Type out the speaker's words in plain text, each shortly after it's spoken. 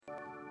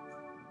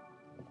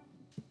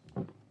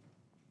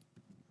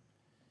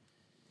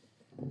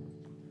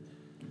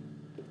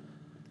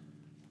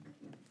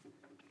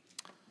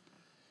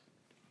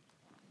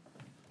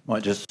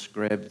Might just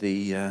grab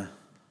the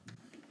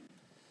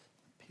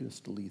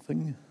pedestal-y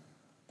thing.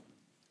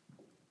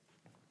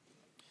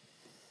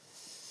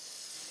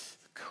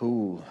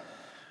 Cool.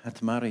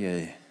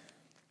 Atamarie.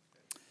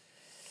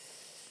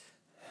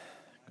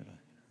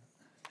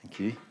 Thank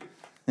you.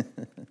 Have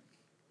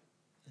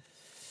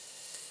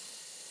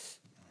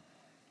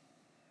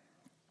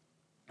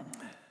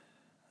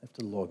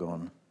to log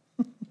on.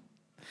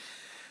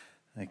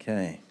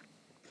 Okay.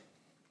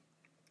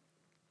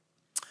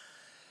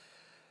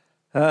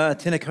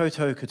 Tēnā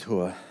koutou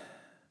katoa,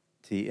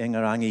 te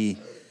ingarangi,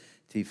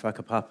 te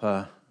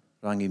whakapapa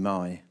rangi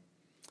mai.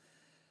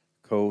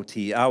 Ko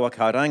te awa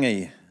ka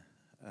rangi,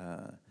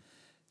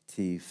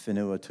 te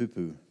whenua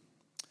tupu.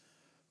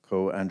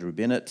 Ko Andrew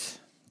Bennett,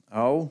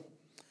 au,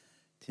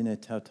 tēnā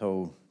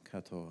tātou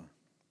katoa.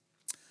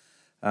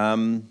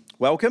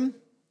 Welcome.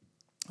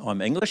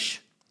 I'm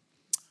English.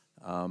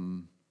 I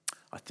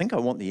think I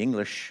want the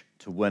English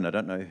to win. I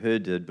don't know who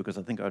did, because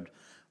I think I'd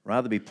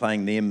rather be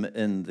playing them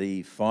in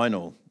the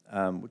final,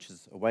 which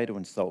is a way to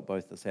insult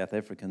both the South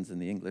Africans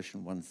and the English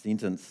in one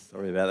sentence.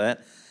 Sorry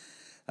about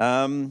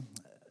that.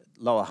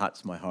 Lower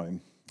Hutt's my home.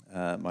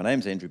 My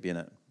name's Andrew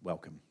Bennett.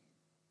 Welcome.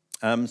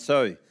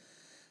 So,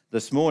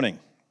 this morning,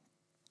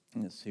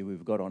 let's see what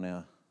we've got on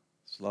our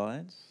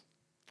slides.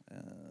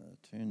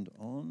 Turned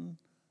on.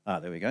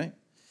 There we go.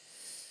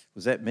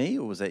 Was that me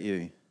or was that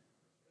you?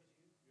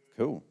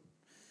 Cool.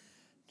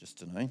 Just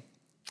to know.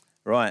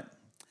 Right.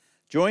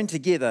 Join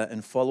together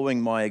in following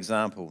my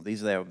example.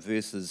 These are our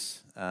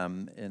verses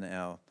in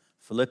our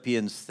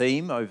Philippians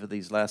theme over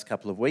these last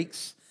couple of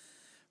weeks,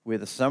 where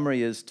the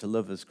summary is to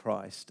live as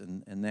Christ,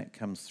 and that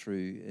comes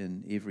through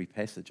in every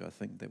passage, I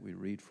think, that we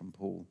read from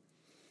Paul.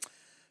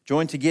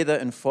 Join together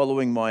in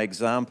following my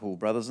example,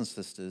 brothers and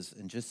sisters,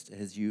 and just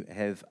as you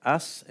have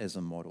us as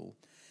a model,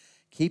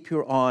 keep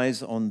your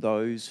eyes on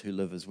those who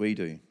live as we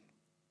do.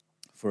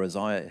 For as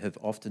I have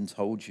often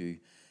told you,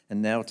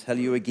 and now tell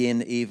you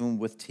again, even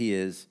with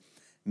tears,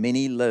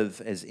 many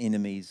live as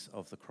enemies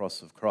of the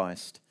cross of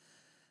Christ.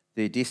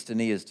 Their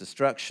destiny is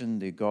destruction,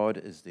 their God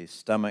is their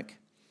stomach,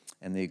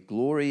 and their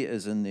glory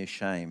is in their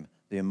shame.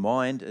 Their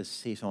mind is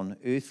set on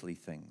earthly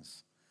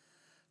things.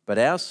 But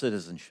our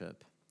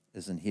citizenship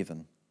is in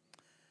heaven,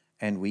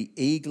 and we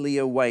eagerly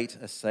await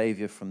a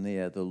Saviour from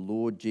there, the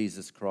Lord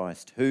Jesus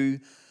Christ, who,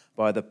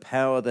 by the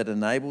power that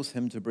enables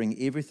him to bring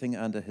everything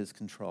under his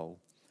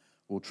control,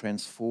 will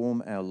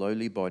transform our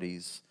lowly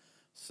bodies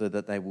so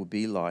that they will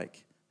be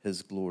like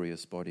his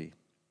glorious body.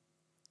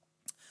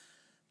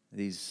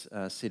 These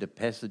set of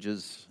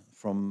passages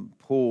from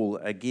Paul,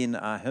 again,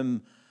 are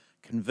him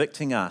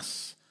convicting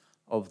us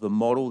of the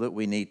model that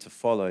we need to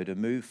follow to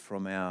move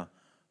from our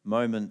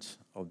moment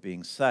of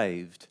being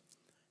saved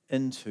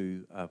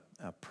into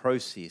a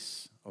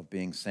process of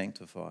being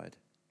sanctified.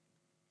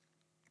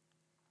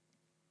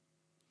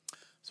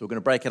 So we're going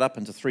to break it up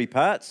into three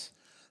parts.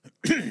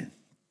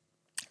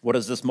 What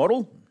is this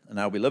model, and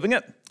are we living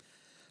it?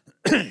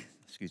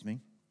 Excuse me.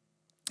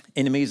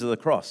 Enemies of the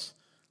cross.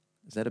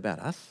 Is that about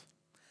us?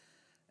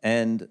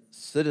 And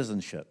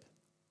citizenship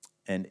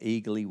and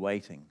eagerly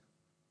waiting.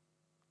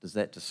 Does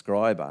that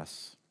describe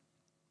us?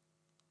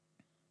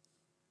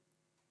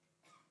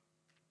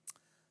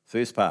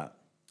 First part.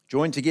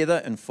 Join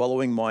together in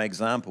following my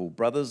example,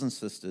 brothers and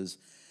sisters,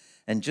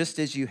 and just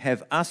as you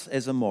have us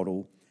as a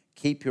model,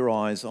 keep your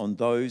eyes on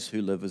those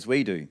who live as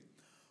we do.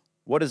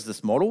 What is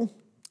this model?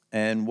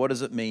 And what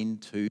does it mean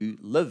to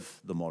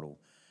live the model?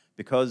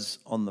 Because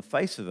on the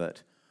face of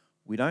it,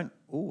 we don't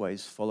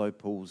always follow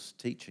Paul's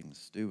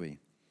teachings, do we?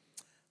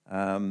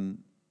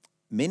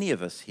 Many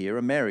of us here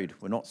are married.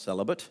 We're not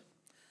celibate.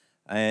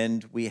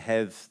 And we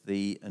have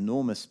the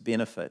enormous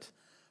benefit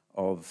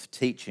of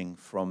teaching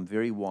from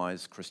very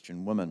wise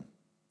Christian women.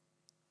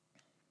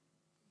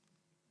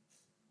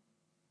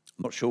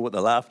 I'm not sure what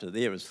the laughter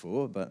there is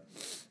for, but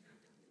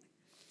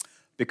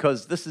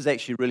because this is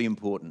actually really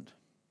important.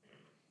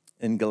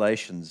 In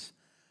Galatians,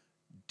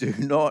 do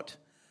not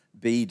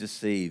be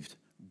deceived.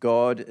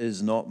 God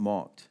is not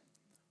mocked.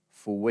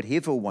 For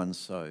whatever one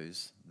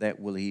sows, that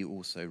will he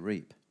also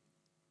reap.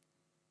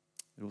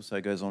 It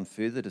also goes on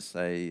further to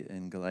say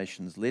in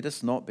Galatians, let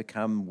us not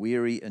become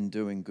weary in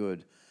doing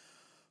good,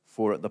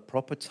 for at the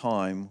proper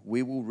time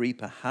we will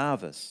reap a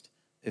harvest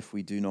if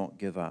we do not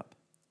give up.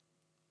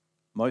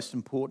 Most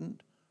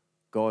important,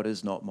 God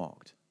is not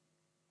mocked.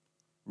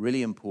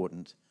 Really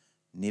important,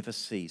 never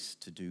cease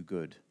to do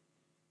good.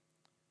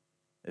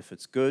 If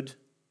it's good,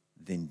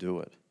 then do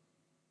it.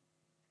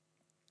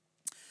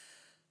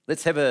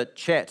 Let's have a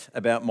chat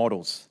about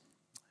models.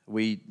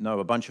 We know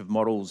a bunch of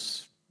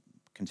models,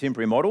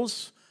 contemporary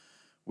models.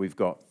 We've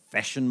got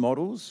fashion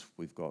models.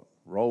 We've got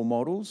role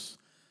models.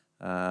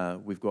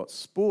 We've got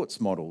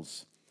sports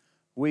models.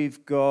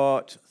 We've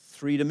got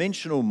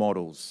three-dimensional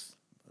models.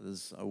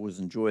 I always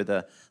enjoy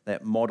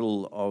that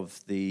model of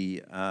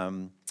the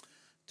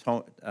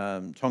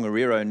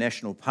Tongariro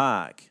National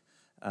Park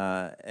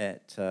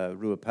at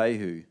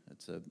Ruapehu.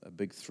 It's a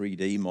big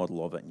 3D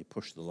model of it, and you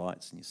push the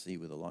lights and you see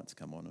where the lights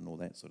come on and all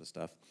that sort of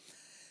stuff.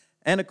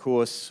 And of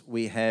course,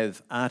 we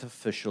have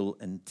artificial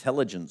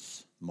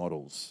intelligence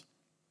models.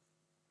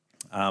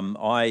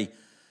 I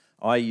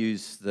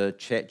use the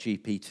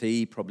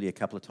ChatGPT probably a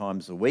couple of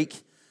times a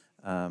week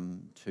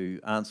to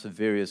answer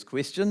various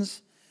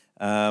questions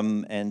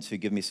and to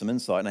give me some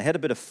insight. And I had a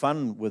bit of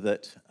fun with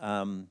it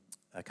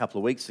a couple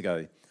of weeks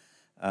ago.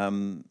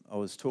 I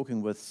was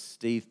talking with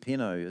Steve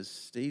Peno. Is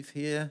Steve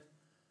here?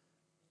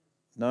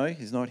 No,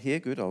 he's not here.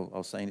 Good.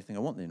 I'll say anything I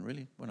want then,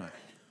 really, won't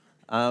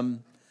I?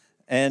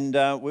 And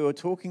we were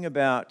talking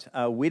about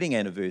wedding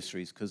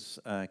anniversaries because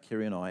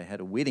Kerry and I had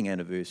a wedding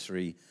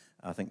anniversary,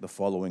 I think, the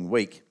following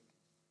week.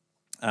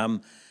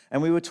 And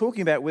we were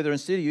talking about whether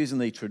instead of using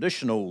the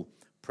traditional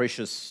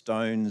precious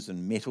stones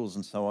and metals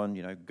and so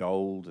on,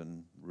 gold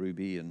and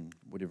ruby and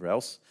whatever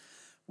else,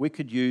 we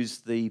could use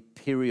the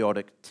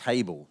periodic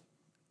table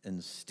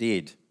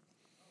instead.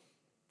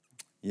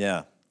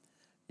 Yeah.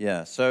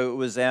 So it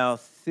was our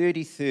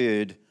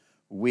 33rd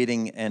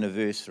wedding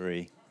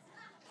anniversary.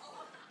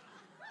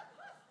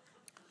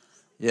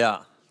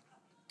 Yeah.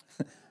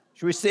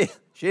 Should we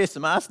share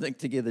some arsenic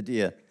together,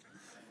 dear?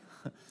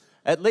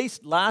 At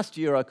least last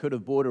year I could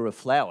have bought her a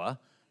flower,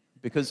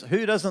 because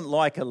who doesn't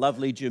like a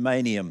lovely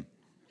germanium?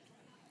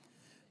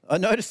 I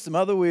noticed some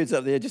other words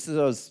up there just as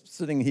I was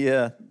sitting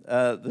here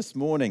this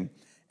morning.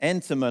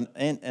 Antimony.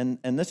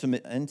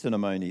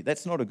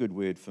 That's not a good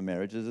word for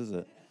marriages, is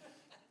it?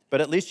 But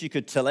at least you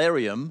could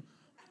tellurium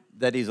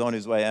that he's on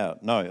his way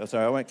out. No,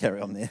 sorry, I won't carry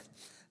on there.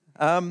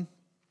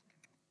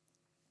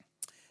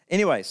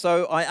 Anyway,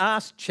 so I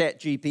asked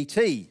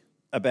ChatGPT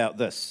about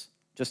this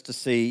just to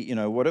see,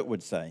 what it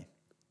would say.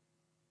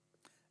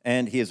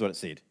 And here's what it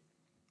said.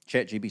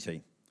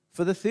 ChatGPT.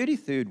 For the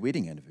 33rd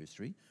wedding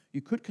anniversary,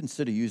 you could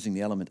consider using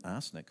the element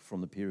arsenic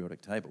from the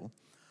periodic table.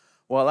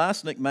 While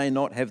arsenic may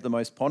not have the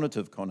most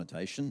positive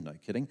connotation, no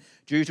kidding,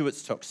 due to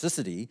its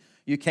toxicity,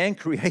 you can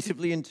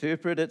creatively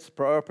interpret its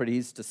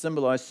properties to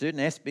symbolize certain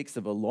aspects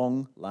of a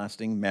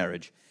long-lasting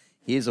marriage.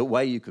 Here's a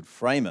way you could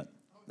frame it.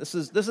 This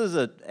is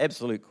an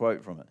absolute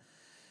quote from it.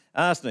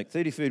 Arsenic,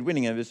 33rd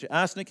wedding anniversary.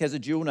 Arsenic has a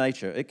dual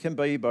nature. It can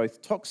be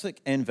both toxic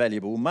and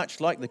valuable,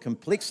 much like the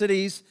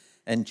complexities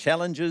and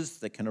challenges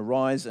that can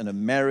arise in a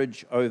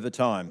marriage over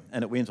time.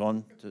 And it went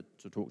on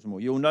to talk some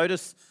more. You'll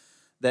notice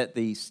that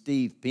the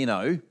Steve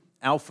Peno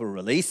alpha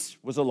release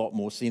was a lot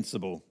more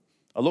sensible.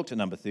 I looked at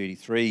number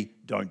 33,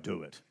 don't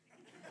do it.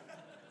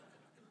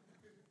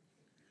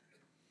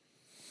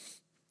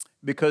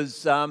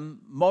 Because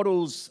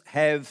models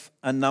have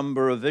a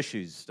number of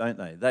issues, don't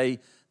they?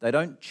 They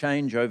don't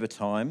change over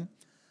time.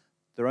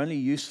 They're only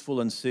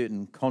useful in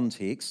certain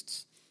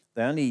contexts.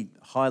 They only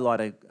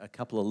highlight a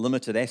couple of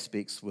limited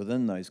aspects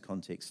within those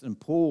contexts. And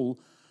Paul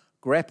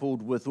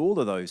grappled with all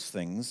of those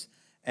things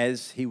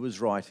as he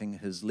was writing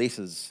his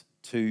letters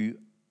to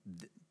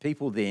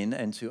people then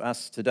and to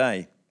us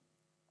today.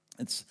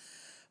 It's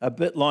a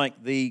bit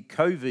like the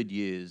COVID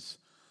years,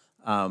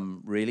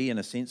 really, in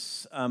a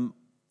sense.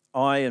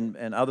 I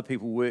and other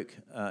people work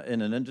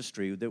in an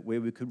industry where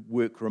we could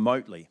work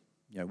remotely.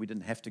 We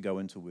didn't have to go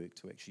into work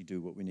to actually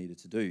do what we needed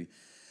to do.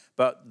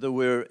 But there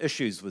were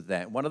issues with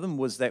that. One of them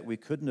was that we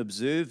couldn't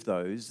observe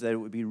those that it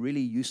would be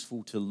really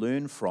useful to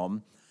learn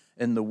from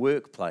in the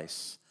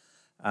workplace.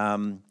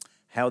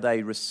 How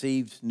they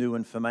received new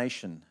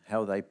information,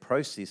 how they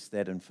processed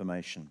that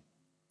information,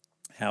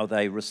 how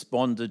they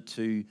responded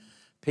to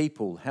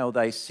people, how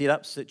they set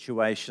up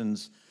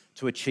situations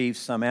to achieve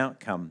some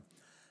outcome,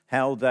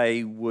 how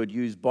they would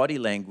use body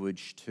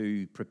language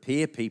to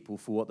prepare people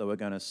for what they were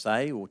going to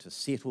say or to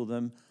settle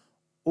them,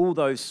 all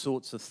those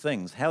sorts of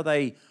things, how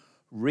they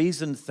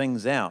reasoned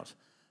things out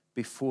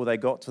before they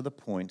got to the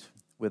point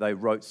where they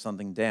wrote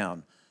something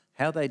down,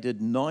 how they did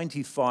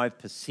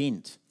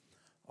 95%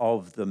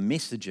 of the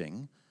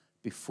messaging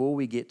before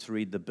we get to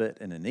read the bit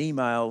in an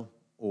email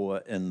or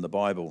in the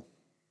Bible.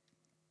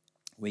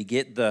 We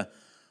get the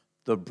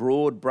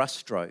broad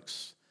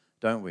brushstrokes,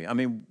 don't we? I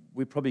mean,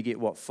 we probably get,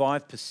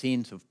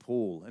 5% of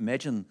Paul.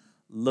 Imagine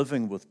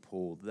living with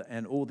Paul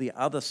and all the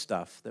other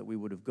stuff that we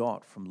would have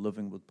got from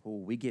living with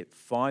Paul. We get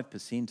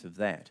 5% of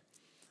that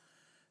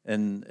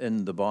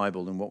in the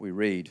Bible and what we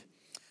read.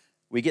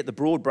 We get the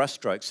broad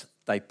brushstrokes.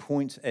 They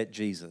point at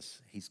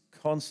Jesus. He's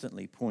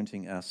constantly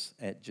pointing us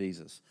at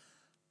Jesus.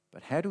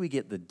 But how do we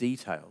get the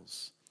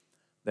details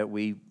that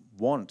we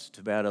want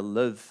to be able to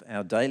live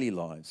our daily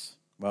lives?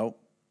 Well,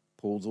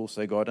 Paul's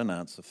also got an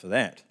answer for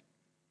that.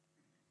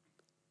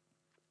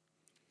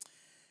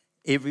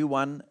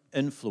 Everyone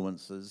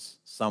influences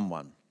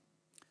someone.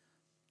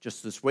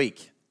 Just this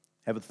week,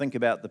 have a think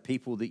about the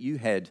people that you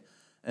had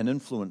an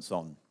influence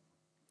on.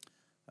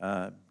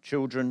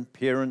 Children,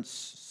 parents,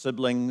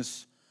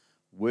 siblings,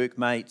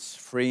 workmates,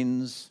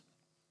 friends,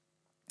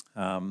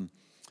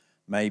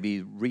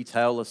 maybe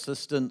retail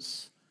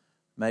assistants,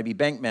 maybe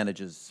bank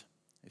managers.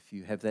 If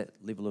you have that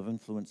level of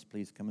influence,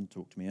 please come and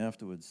talk to me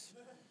afterwards.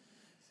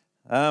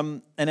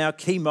 And our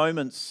key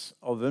moments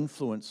of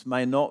influence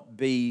may not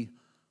be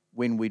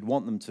when we'd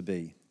want them to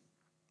be.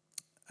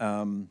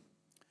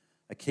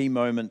 A key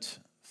moment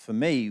for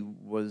me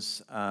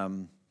was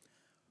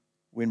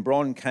when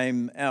Bron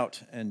came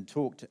out and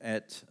talked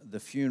at the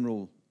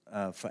funeral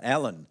for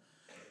Alan,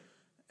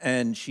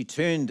 and she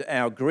turned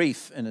our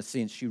grief, in a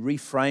sense, she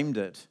reframed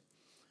it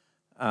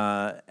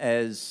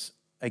as,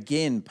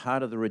 again,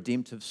 part of the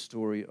redemptive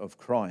story of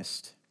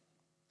Christ.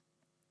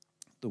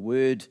 The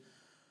word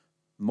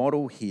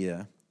model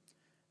here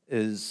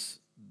is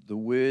the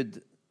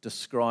word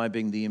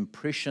describing the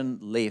impression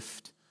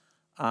left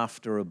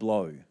after a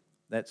blow.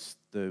 That's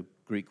the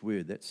Greek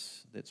word.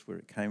 That's where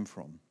it came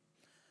from.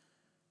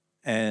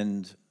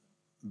 And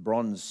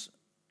Bron's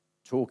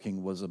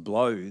talking was a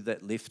blow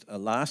that left a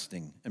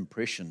lasting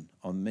impression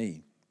on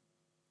me.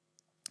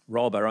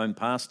 Rob, our own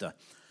pastor,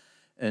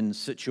 in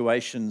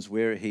situations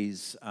where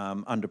he's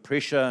under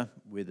pressure,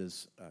 where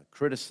there's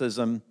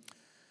criticism,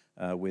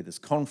 where there's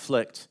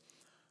conflict,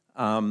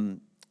 the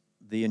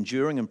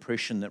enduring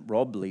impression that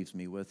Rob leaves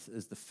me with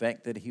is the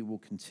fact that he will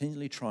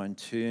continually try and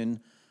turn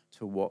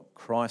to what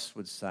Christ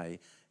would say.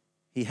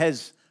 He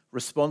has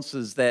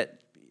responses that,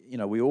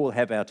 we all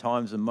have our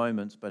times and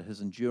moments, but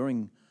his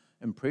enduring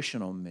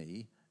impression on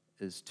me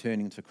is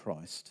turning to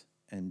Christ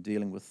and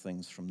dealing with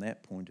things from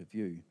that point of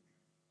view.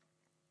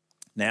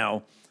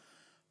 Now,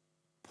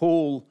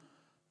 Paul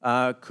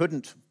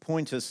couldn't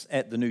point us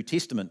at the New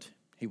Testament.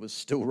 He was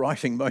still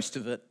writing most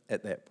of it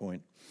at that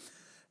point.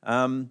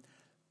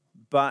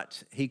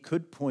 But he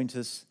could point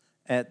us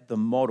at the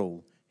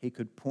model. He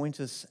could point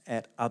us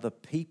at other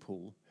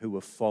people who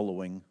were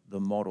following the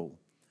model,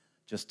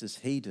 just as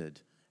he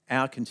did.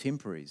 Our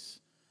contemporaries,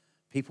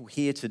 people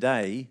here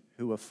today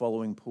who are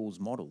following Paul's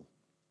model.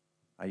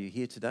 Are you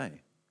here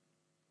today?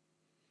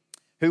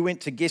 Who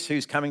went to Guess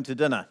Who's Coming to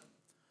Dinner?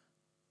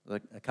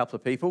 A couple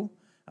of people.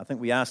 I think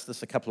we asked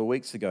this a couple of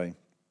weeks ago.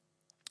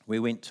 We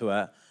went to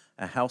a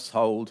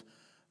household,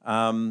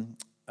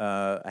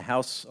 a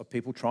house of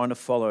people trying to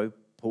follow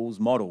Paul's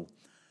model,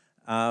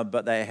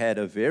 but they had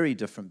a very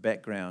different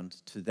background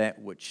to that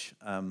which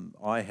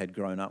I had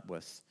grown up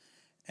with.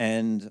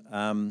 And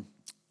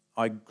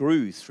I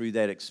grew through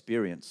that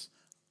experience.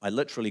 I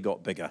literally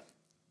got bigger.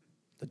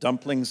 The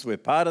dumplings were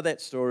part of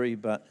that story,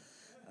 but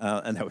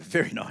and they were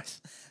very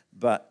nice.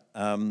 But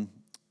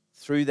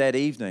through that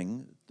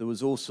evening, there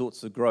was all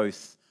sorts of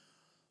growth,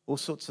 all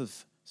sorts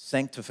of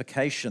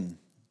sanctification,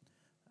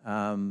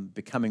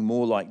 becoming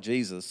more like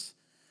Jesus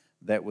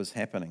that was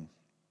happening.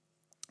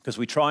 Because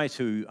we try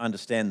to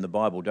understand the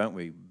Bible, don't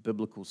we?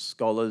 Biblical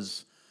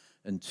scholars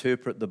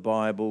interpret the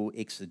Bible.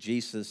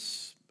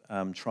 Exegesis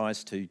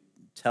tries to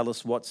tell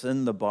us what's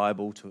in the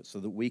Bible so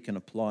that we can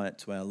apply it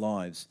to our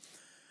lives.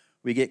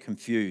 We get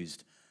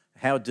confused.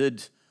 How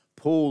did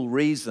Paul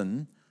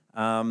reason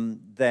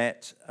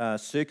that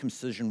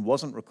circumcision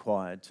wasn't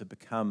required to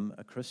become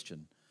a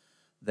Christian?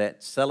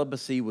 That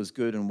celibacy was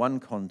good in one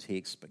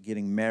context, but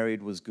getting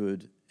married was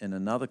good in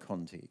another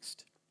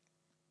context.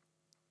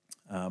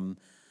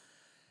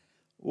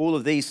 All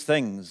of these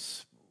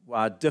things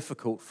are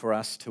difficult for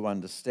us to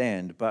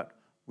understand, but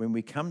when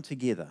we come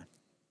together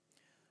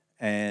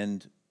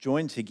and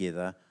join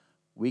together,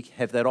 we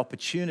have that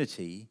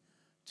opportunity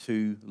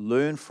to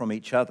learn from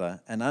each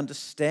other and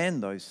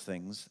understand those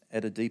things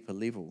at a deeper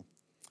level.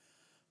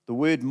 The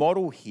word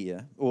model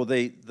here, or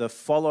the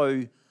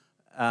follow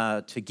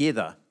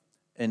together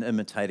in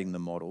imitating the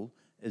model,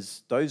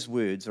 is those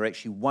words are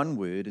actually one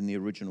word in the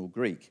original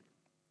Greek,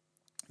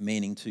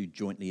 meaning to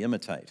jointly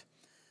imitate.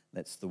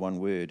 That's the one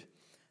word.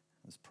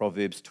 As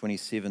Proverbs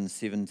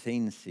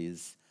 27:17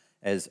 says,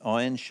 as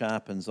iron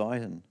sharpens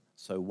iron,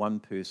 so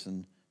one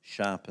person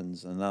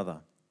sharpens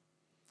another.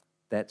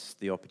 That's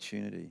the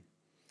opportunity.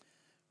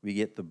 We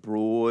get the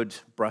broad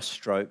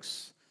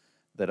brushstrokes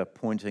that are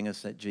pointing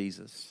us at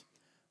Jesus,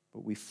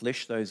 but we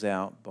flesh those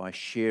out by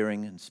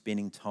sharing and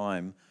spending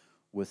time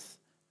with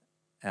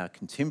our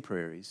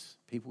contemporaries,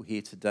 people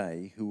here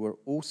today who are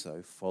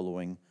also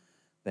following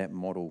that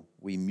model.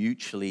 We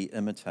mutually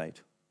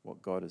imitate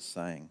what God is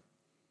saying.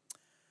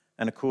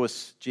 And of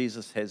course,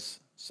 Jesus has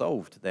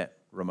solved that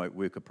remote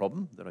worker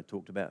problem that I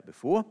talked about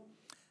before,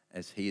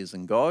 as he is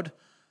in God,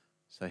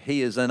 so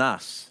he is in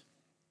us.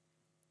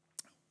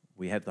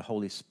 We have the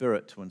Holy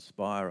Spirit to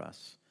inspire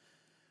us.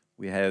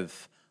 We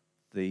have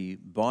the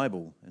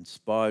Bible,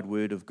 inspired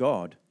Word of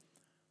God,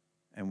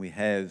 and we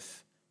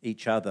have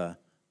each other,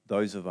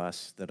 those of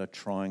us that are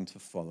trying to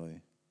follow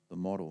the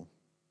model.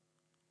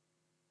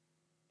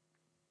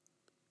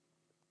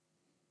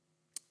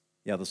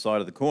 The other side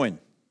of the coin.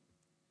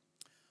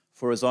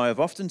 For as I have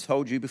often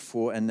told you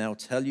before, and now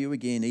tell you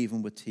again,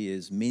 even with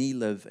tears, many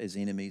live as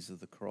enemies of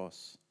the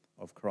cross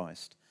of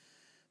Christ.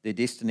 Their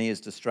destiny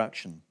is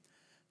destruction.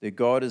 Their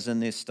God is in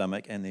their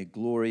stomach, and their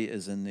glory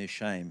is in their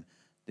shame.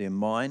 Their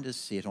mind is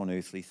set on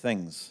earthly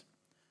things.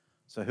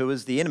 So who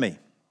is the enemy?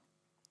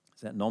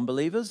 Is that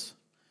non-believers?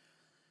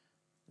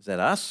 Is that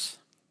us?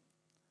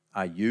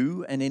 Are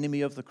you an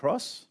enemy of the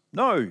cross?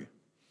 No.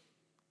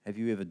 Have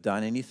you ever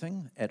done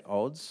anything at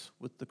odds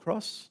with the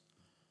cross?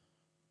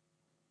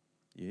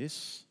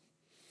 Yes.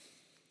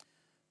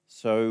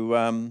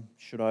 So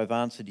should I have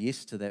answered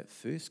yes to that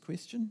first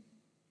question?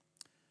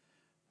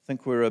 I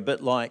think we're a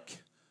bit like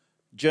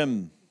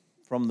Jim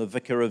from The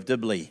Vicar of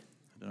Dibley.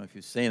 I don't know if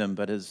you've seen him,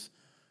 but his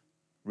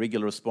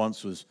regular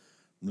response was,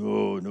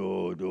 no,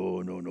 no,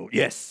 no, no, no,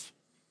 yes.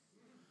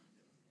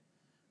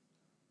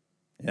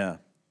 Yeah.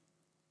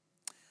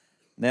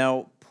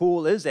 Now,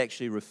 Paul is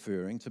actually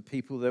referring to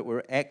people that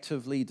were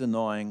actively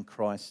denying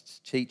Christ's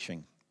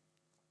teaching.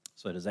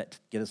 So does that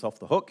get us off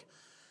the hook?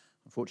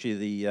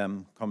 Unfortunately,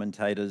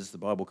 the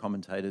Bible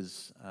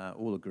commentators,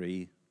 all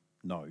agree,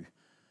 no.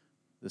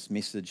 This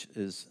message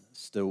is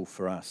still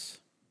for us.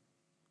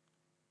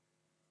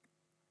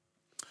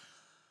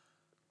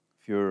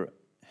 If you're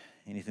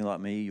anything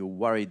like me, you're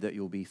worried that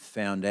you'll be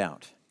found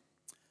out.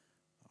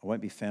 I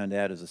won't be found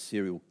out as a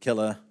serial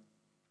killer,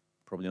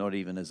 probably not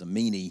even as a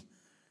meanie,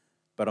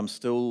 but I'm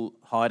still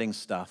hiding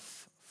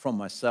stuff from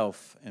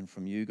myself and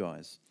from you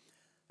guys.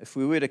 If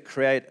we were to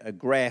create a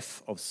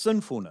graph of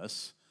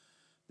sinfulness,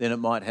 then it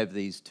might have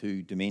these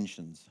two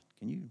dimensions.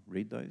 Can you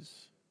read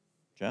those,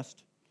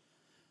 just?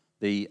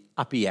 The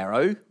uppy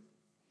arrow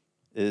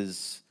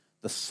is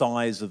the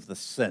size of the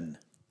sin.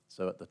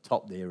 So at the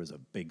top there is a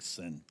big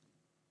sin.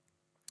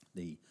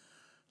 The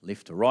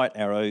left to right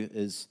arrow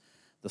is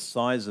the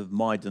size of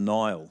my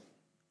denial,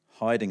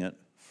 hiding it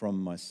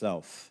from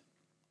myself.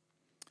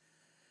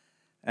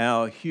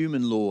 Our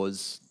human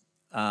laws,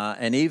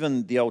 and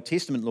even the Old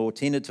Testament law,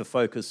 tended to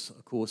focus,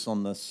 of course,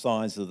 on the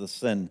size of the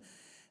sin,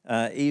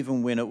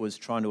 even when it was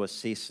trying to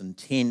assess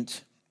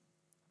intent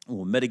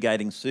or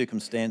mitigating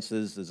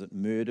circumstances. Is it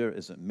murder?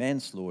 Is it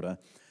manslaughter?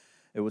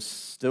 It was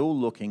still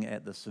looking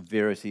at the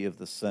severity of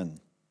the sin.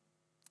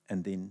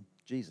 And then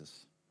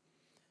Jesus.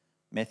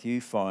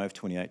 Matthew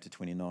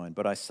 5:28-29.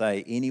 But I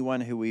say, anyone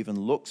who even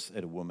looks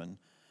at a woman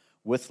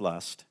with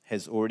lust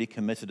has already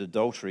committed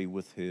adultery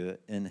with her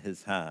in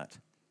his heart.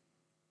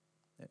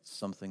 That's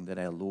something that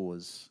our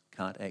laws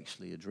can't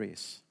actually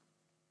address.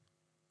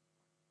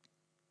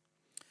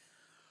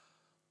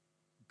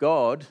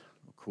 God,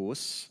 of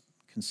course,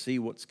 can see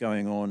what's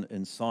going on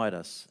inside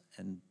us,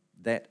 and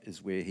that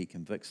is where he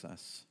convicts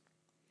us.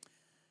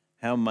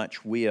 How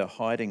much we are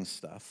hiding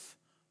stuff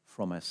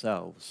from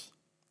ourselves.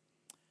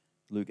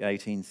 Luke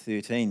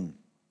 18:13.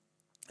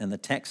 And the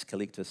tax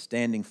collector,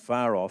 standing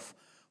far off,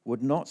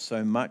 would not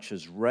so much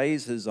as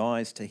raise his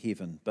eyes to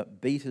heaven,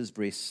 but beat his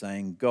breast,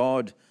 saying,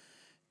 God,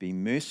 be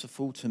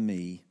merciful to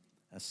me,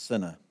 a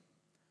sinner.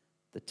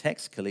 The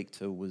tax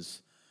collector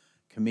was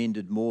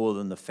commended more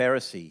than the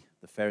Pharisee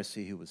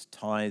who was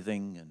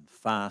tithing and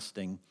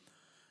fasting,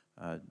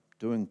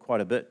 doing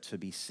quite a bit to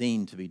be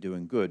seen to be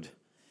doing good,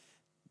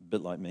 a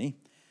bit like me.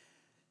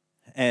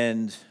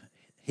 And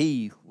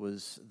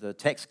the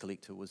tax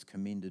collector was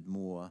commended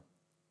more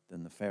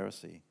than the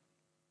Pharisee.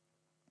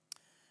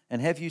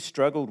 And have you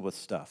struggled with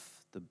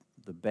stuff,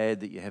 the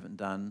bad that you haven't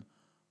done,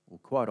 or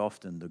quite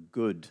often the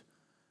good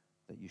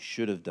that you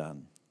should have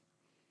done?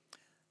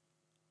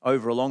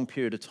 Over a long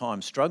period of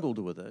time, struggled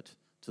with it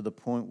to the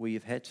point where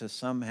you've had to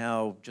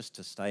somehow, just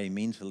to stay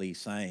mentally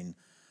sane,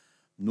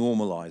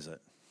 normalize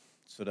it,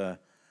 sort of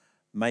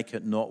make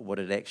it not what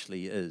it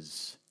actually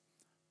is.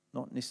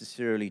 Not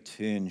necessarily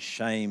turn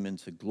shame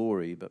into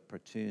glory, but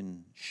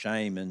turn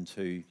shame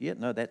into,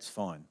 that's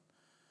fine.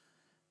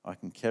 I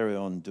can carry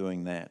on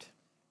doing that.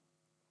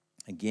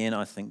 Again,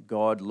 I think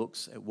God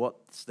looks at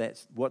what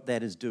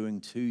that is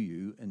doing to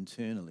you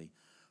internally,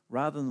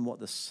 rather than what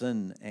the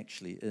sin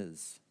actually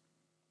is.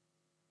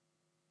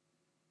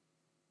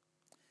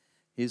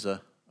 Here's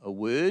a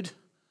word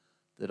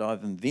that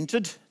I've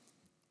invented,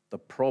 the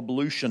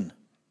problution.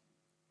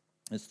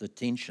 It's the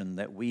tension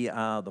that we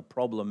are the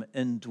problem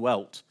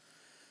indwelt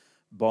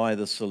by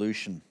the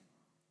solution.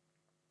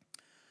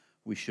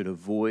 We should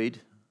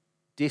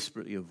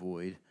desperately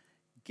avoid,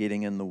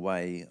 getting in the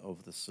way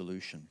of the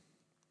solution.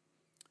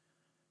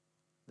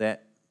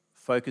 That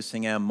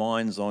focusing our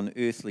minds on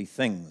earthly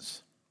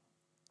things.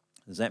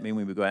 Does that mean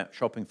when we go out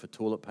shopping for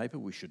toilet paper,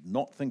 we should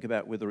not think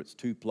about whether it's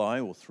 2-ply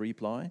or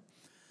 3-ply?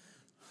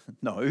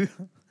 No,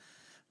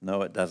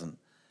 it doesn't.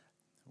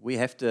 We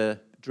have to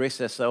dress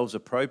ourselves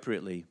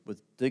appropriately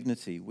with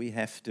dignity. We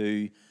have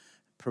to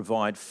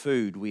provide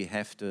food. We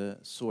have to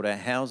sort our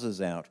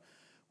houses out.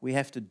 We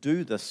have to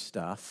do this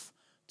stuff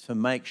to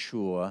make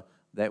sure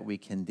that we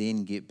can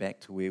then get back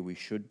to where we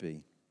should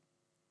be.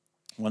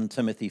 1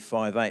 Timothy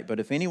 5:8, but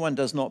if anyone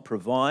does not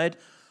provide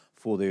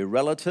for their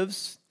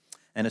relatives,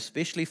 and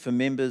especially for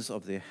members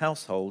of their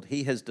household,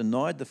 he has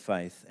denied the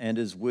faith and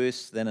is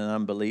worse than an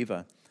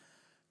unbeliever.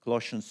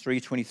 Colossians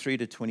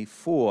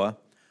 3:23-24,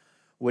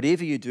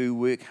 whatever you do,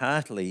 work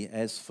heartily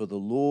as for the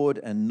Lord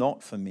and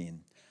not for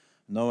men,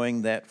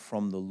 knowing that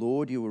from the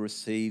Lord you will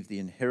receive the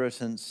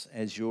inheritance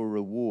as your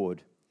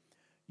reward.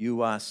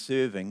 You are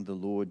serving the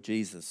Lord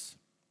Jesus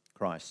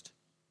Christ.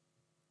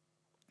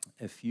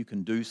 If you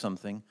can do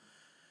something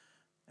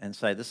and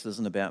say, this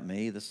isn't about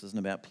me, this isn't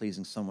about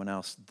pleasing someone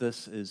else,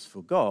 this is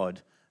for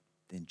God,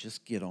 then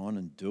just get on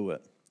and do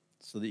it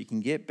so that you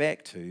can get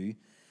back to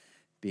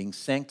being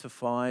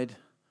sanctified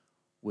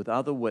with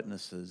other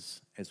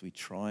witnesses as we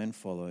try and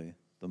follow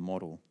the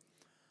model,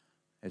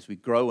 as we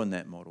grow in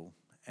that model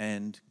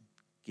and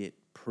get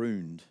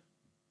pruned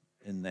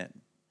in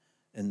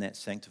that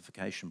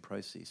sanctification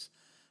process.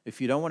 if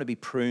you don't want to be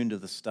pruned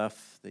of the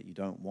stuff that you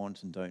don't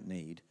want and don't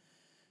need,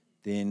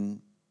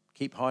 then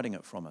keep hiding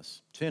it from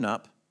us. Turn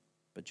up,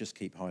 but just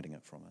keep hiding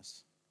it from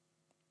us.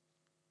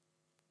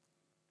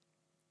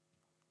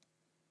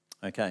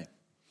 Okay.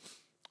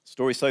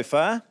 Story so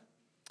far.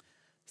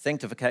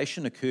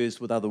 Sanctification occurs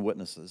with other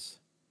witnesses.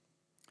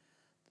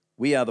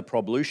 We are the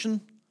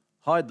problution.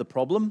 Hide the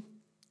problem,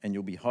 and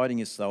you'll be hiding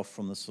yourself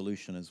from the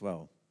solution as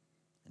well.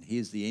 And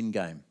here's the end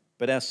game.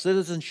 But our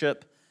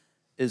citizenship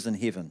is in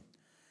heaven,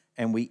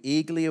 and we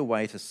eagerly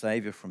await a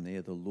Saviour from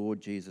there, the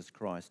Lord Jesus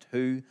Christ,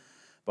 who,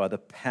 by the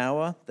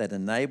power that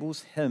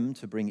enables him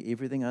to bring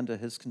everything under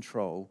his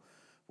control,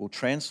 will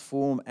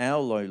transform our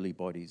lowly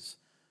bodies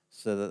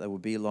so that they will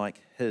be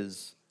like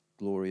his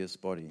glorious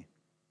body.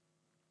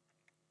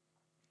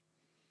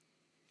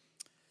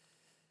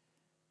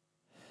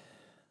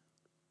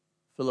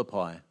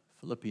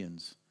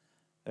 Philippians.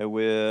 A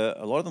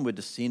lot of them were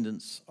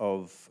descendants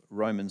of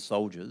Roman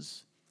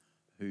soldiers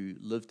who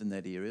lived in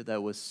that area. They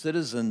were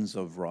citizens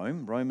of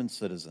Rome, Roman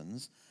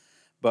citizens,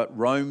 but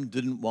Rome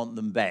didn't want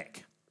them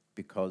back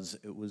because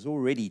it was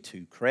already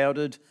too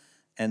crowded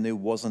and there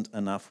wasn't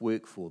enough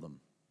work for them.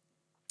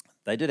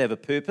 They did have a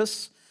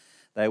purpose.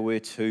 They were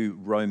to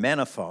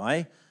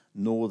Romanify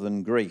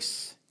northern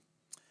Greece.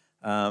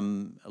 A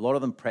lot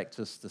of them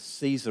practiced the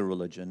Caesar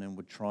religion and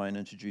would try and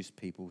introduce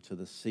people to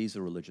the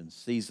Caesar religion.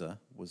 Caesar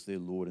was their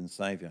Lord and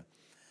Saviour.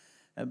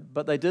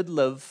 But they did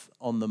live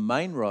on the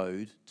main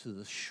road to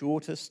the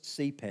shortest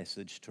sea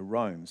passage to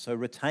Rome. So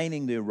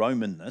retaining their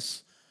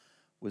Romanness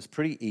was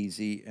pretty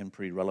easy and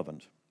pretty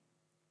relevant.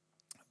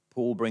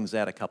 Paul brings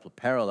out a couple of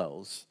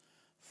parallels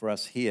for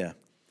us here.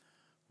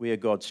 We are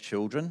God's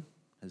children,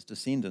 his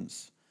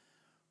descendants.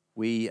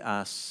 We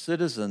are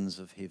citizens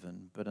of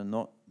heaven, but are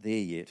not there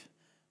yet.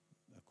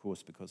 Of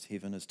course, because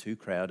heaven is too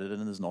crowded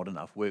and there's not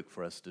enough work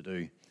for us to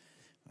do.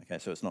 Okay,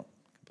 so it's not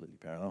completely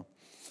parallel.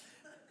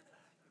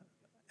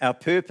 Our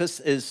purpose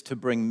is to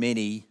bring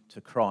many to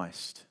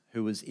Christ,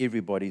 who is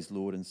everybody's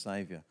Lord and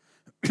Saviour.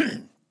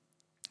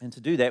 And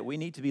to do that, we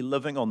need to be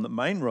living on the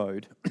main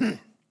road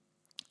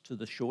to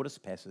the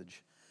shortest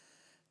passage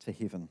to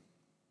heaven.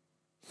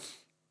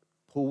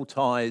 Paul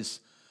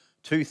ties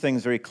two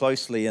things very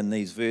closely in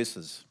these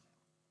verses.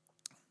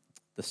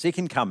 The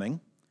second coming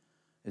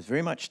is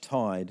very much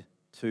tied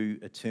to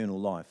eternal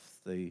life,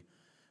 the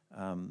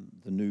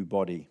new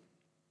body.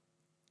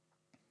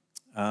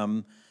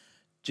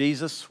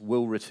 Jesus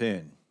will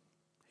return.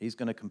 He's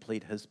going to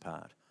complete his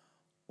part.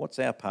 What's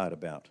our part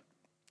about?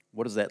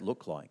 What does that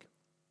look like?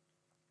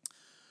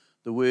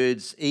 The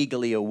words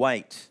eagerly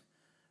await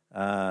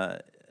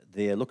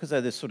there look as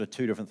though there's sort of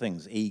two different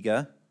things,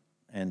 eager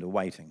and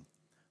awaiting.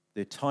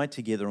 They're tied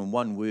together in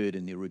one word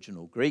in the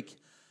original Greek,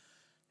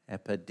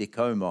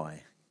 apidikomai.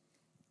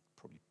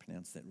 Probably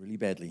pronounced that really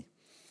badly.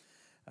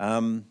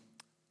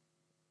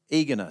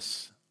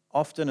 Eagerness,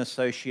 often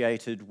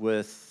associated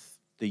with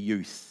the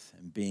youth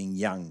and being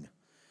young,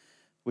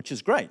 which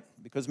is great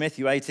because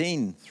Matthew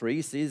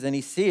 18:3 says, "And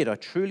he said, I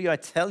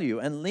tell you,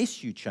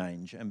 unless you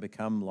change and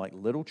become like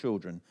little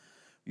children,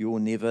 you will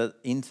never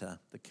enter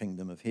the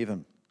kingdom of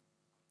heaven."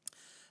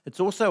 It's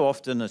also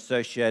often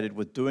associated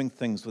with doing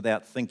things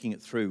without thinking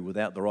it through,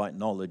 without the right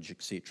knowledge,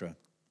 etc.,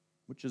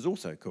 which is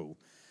also cool.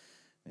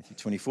 Matthew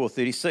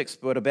 24:36,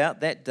 "But about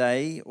that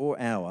day or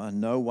hour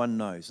no one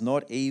knows,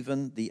 not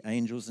even the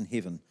angels in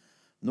heaven,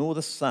 nor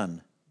the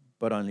Son,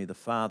 but only the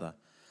Father."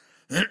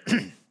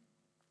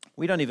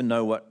 We don't even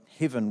know what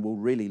heaven will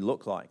really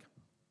look like.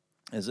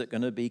 Is it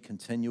going to be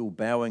continual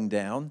bowing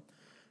down?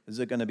 Is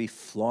it going to be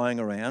flying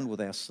around with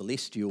our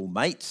celestial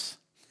mates?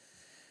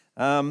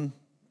 I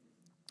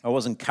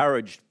was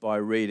encouraged by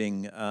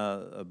reading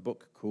a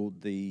book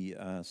called The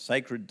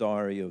Sacred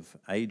Diary of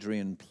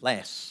Adrian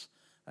Plass,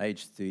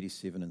 aged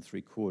 37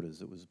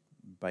 3/4. It was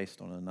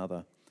based on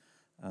another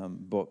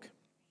book.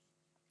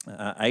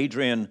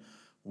 Adrian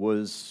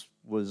was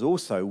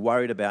also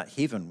worried about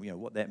heaven,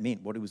 what that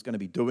meant, what he was going to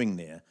be doing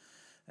there.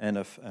 And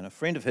a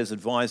friend of his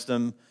advised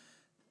him,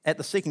 at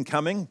the second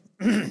coming,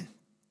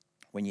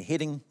 when you're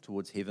heading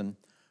towards heaven,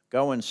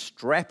 go and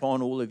strap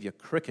on all of your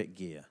cricket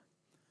gear,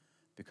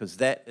 because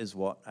that is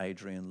what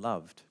Adrian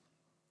loved.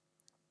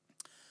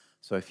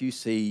 So if you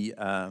see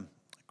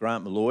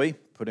Grant Malloy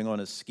putting on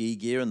his ski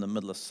gear in the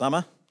middle of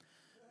summer,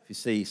 if you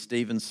see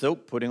Stephen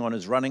Silk putting on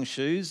his running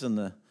shoes in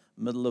the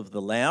middle of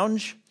the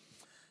lounge,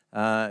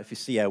 if you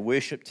see our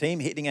worship team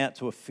heading out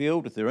to a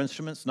field with their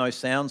instruments, no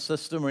sound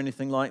system or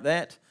anything like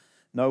that,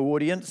 no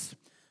audience,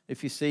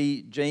 if you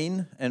see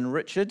Jean and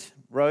Richard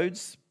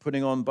Rhodes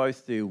putting on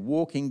both their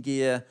walking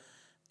gear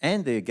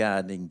and their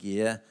gardening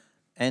gear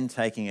and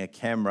taking a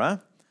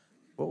camera,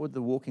 what would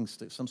the walking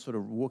stick, some sort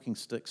of walking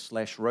stick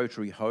 /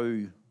 rotary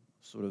hoe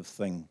sort of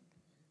thing,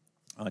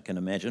 I can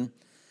imagine,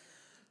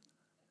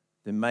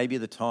 then maybe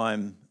the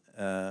time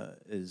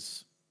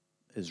is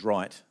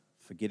right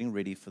for getting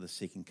ready for the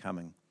second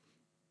coming.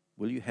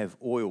 Will you have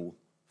oil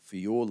for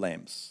your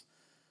lamps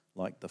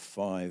like the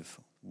 5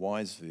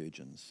 wise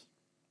virgins?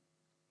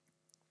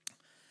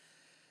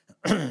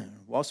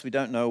 whilst we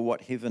don't know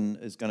what heaven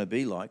is going to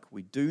be like,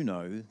 we do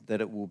know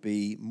that it will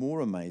be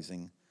more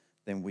amazing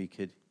than we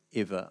could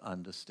ever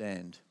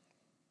understand.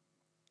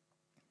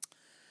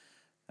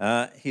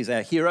 Here's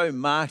our hero,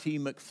 Marty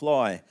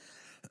McFly,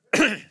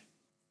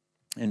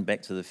 in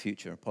Back to the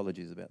Future.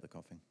 Apologies about the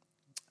coughing.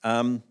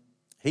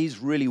 He's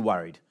really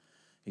worried.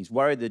 He's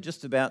worried they're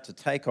just about to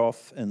take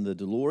off in the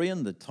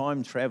DeLorean, the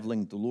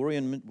time-traveling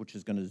DeLorean, which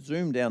is going to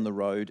zoom down the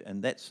road,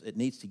 and it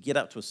needs to get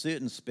up to a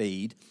certain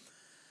speed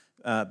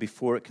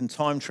before it can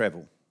time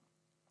travel.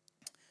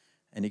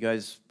 And he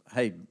goes,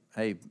 hey,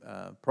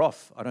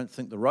 Prof, I don't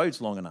think the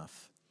road's long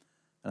enough.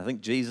 And I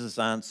think Jesus'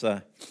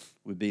 answer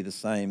would be the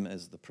same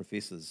as the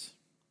professor's.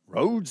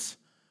 Roads?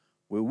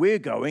 Where we're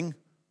going,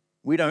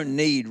 we don't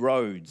need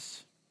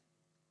roads.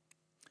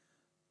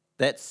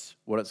 That's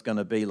what it's going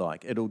to be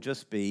like. It'll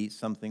just be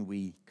something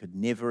we could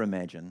never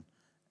imagine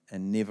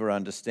and never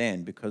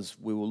understand because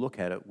we will look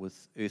at it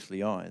with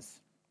earthly eyes.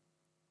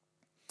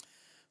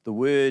 The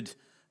word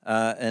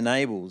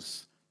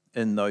enables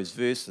in those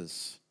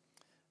verses,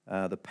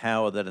 the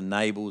power that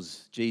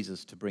enables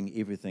Jesus to bring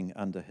everything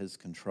under his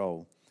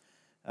control,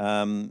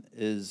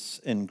 is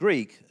in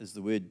Greek is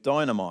the word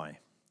dynamai,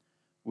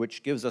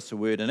 which gives us a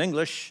word in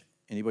English.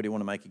 Anybody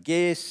want to make a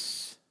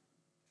guess?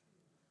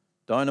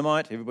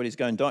 Dynamite, everybody's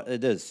going,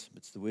 it is.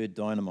 It's the word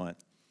dynamite.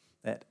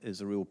 That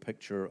is a real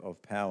picture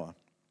of power.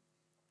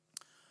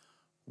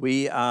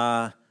 We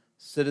are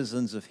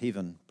citizens of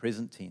heaven,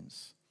 present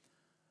tense,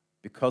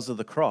 because of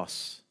the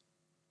cross,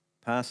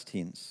 past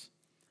tense.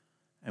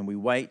 And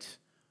we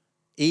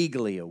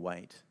eagerly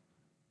await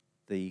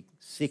the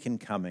second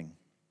coming,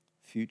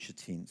 future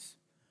tense.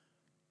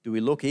 Do we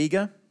look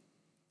eager?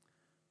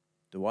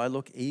 Do I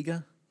look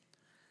eager?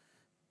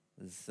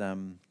 There's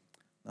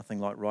nothing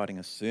like writing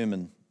a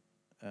sermon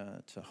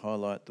to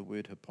highlight the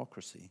word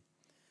hypocrisy.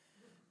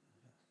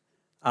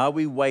 Are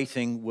we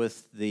waiting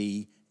with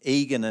the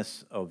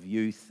eagerness of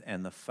youth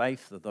and the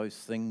faith of those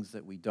things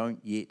that we don't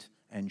yet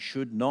and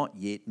should not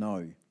yet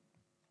know?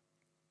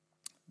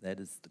 That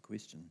is the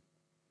question.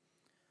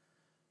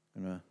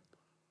 I'm going to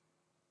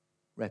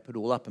wrap it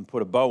all up and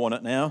put a bow on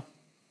it now.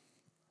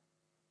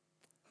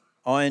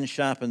 Iron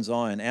sharpens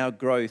iron. Our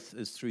growth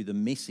is through the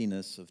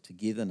messiness of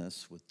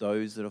togetherness with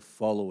those that are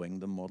following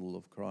the model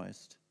of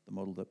Christ, the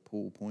model that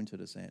Paul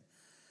pointed us at.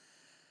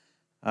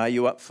 Are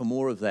you up for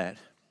more of that?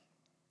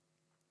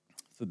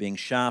 For being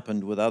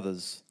sharpened with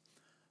others?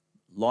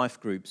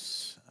 Life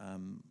groups.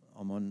 I'm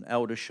on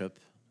eldership,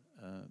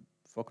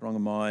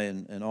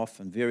 Whakarongamai and off,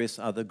 and various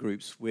other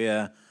groups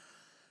where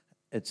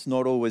it's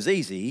not always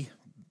easy,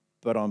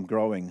 but I'm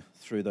growing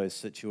through those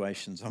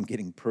situations. I'm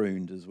getting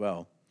pruned as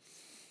well.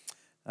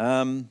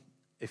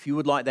 If you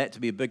would like that to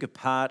be a bigger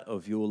part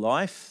of your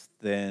life,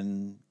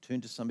 then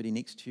turn to somebody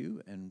next to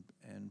you and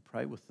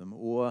pray with them.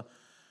 Or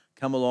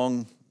come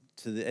along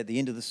at the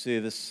end of the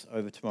service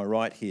over to my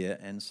right here,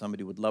 and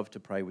somebody would love to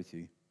pray with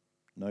you.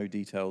 No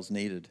details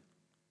needed.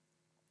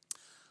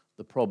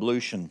 The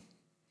problution.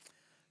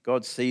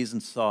 God sees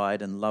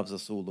inside and loves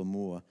us all the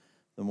more.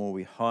 The more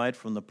we hide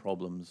from the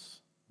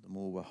problems, the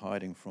more we're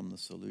hiding from the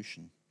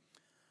solution.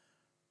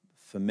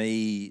 For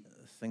me,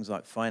 things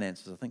like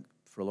finances, I think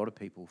for a lot of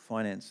people,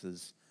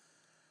 finances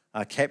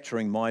are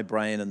capturing my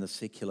brain in the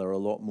secular a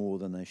lot more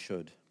than they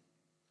should.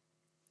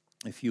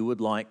 If you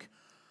would like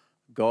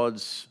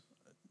God's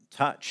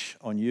touch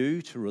on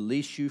you to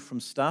release you from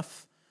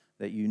stuff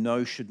that you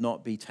know should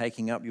not be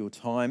taking up your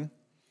time,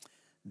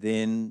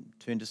 then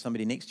turn to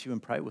somebody next to you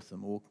and pray with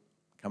them, or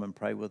come and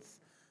pray with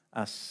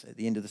us at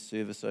the end of the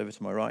service over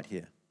to my right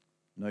here.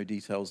 No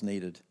details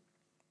needed.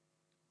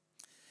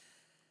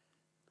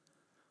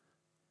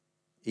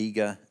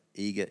 Eager,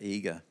 eager,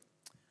 eager.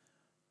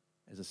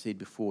 As I said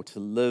before, to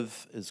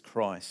live is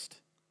Christ.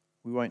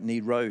 We won't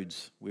need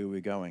roads where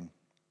we're going.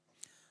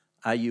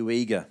 Are you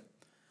eager?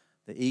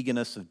 The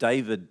eagerness of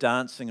David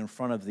dancing in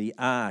front of the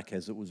ark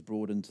as it was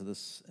brought into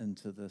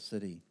the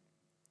city.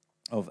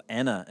 Of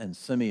Anna and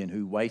Simeon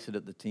who waited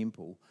at the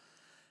temple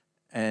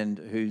and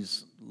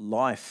whose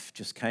life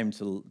just came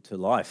to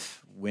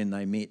life when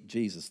they met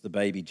Jesus, the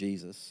baby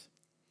Jesus.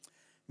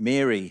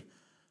 Mary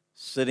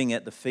sitting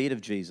at the feet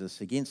of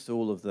Jesus against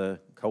all of the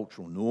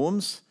cultural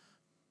norms,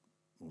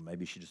 or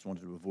maybe she just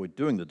wanted to avoid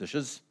doing the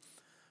dishes,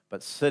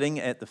 but sitting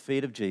at the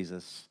feet of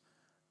Jesus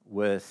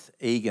with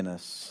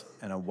eagerness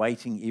and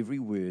awaiting every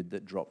word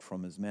that dropped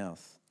from his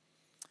mouth.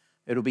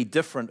 It'll be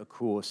different, of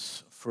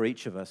course, for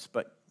each of us,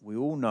 but we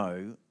all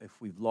know if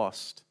we've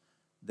lost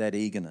that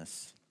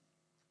eagerness.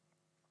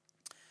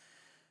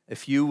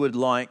 If you would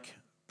like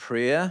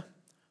prayer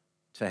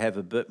to have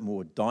a bit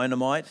more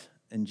dynamite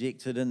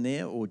injected in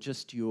there, or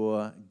just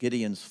your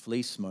Gideon's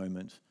fleece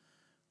moment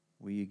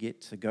where you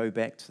get to go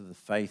back to the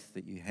faith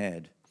that you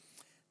had,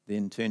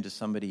 then turn to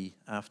somebody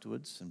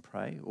afterwards and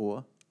pray,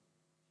 or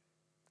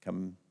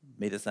come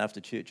meet us after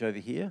church over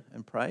here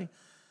and pray.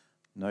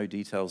 No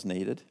details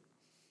needed.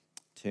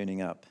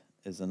 Turning up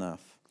is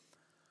enough.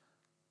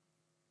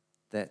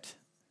 That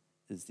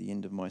is the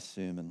end of my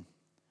sermon.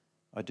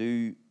 I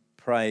do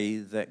pray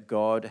that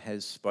God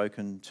has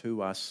spoken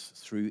to us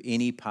through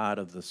any part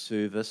of the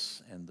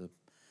service and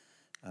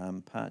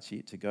the parts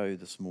yet to go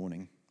this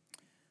morning,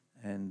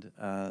 and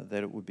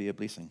that it would be a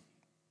blessing.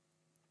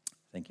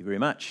 Thank you very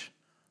much.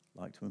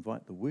 I'd like to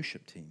invite the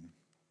worship team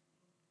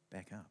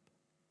back up.